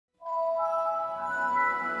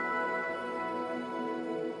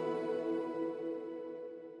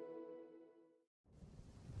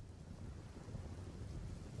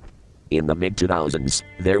In the mid-2000s,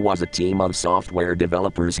 there was a team of software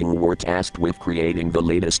developers who were tasked with creating the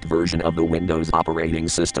latest version of the Windows operating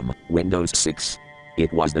system, Windows 6.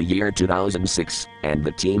 It was the year 2006, and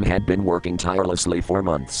the team had been working tirelessly for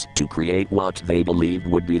months to create what they believed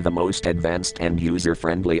would be the most advanced and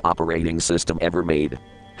user-friendly operating system ever made.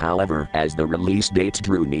 However, as the release date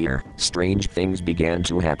drew near, strange things began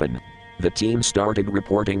to happen. The team started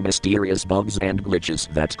reporting mysterious bugs and glitches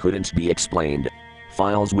that couldn't be explained.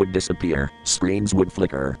 Files would disappear, screens would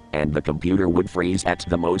flicker, and the computer would freeze at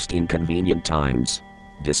the most inconvenient times.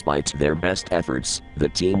 Despite their best efforts, the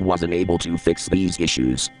team wasn't able to fix these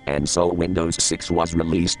issues, and so Windows 6 was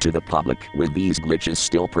released to the public with these glitches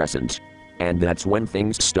still present. And that's when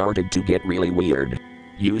things started to get really weird.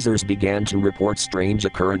 Users began to report strange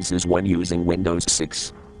occurrences when using Windows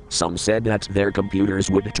 6. Some said that their computers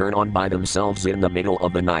would turn on by themselves in the middle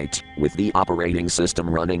of the night, with the operating system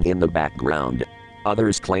running in the background.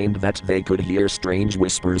 Others claimed that they could hear strange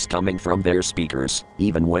whispers coming from their speakers,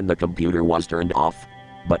 even when the computer was turned off.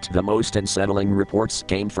 But the most unsettling reports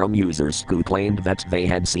came from users who claimed that they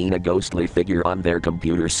had seen a ghostly figure on their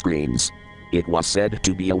computer screens. It was said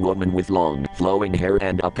to be a woman with long, flowing hair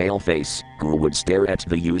and a pale face, who would stare at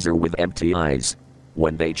the user with empty eyes.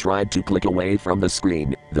 When they tried to click away from the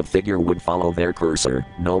screen, the figure would follow their cursor,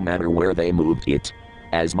 no matter where they moved it.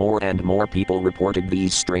 As more and more people reported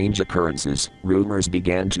these strange occurrences, rumors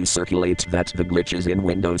began to circulate that the glitches in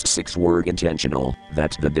Windows 6 were intentional,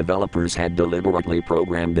 that the developers had deliberately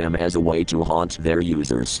programmed them as a way to haunt their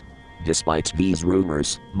users. Despite these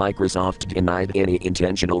rumors, Microsoft denied any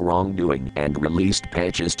intentional wrongdoing and released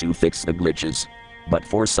patches to fix the glitches. But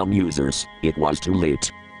for some users, it was too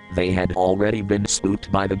late. They had already been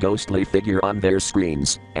spooked by the ghostly figure on their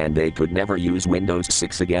screens, and they could never use Windows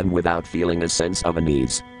 6 again without feeling a sense of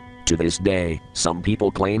unease. To this day, some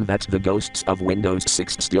people claim that the ghosts of Windows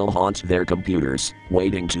 6 still haunt their computers,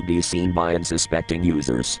 waiting to be seen by unsuspecting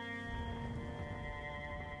users.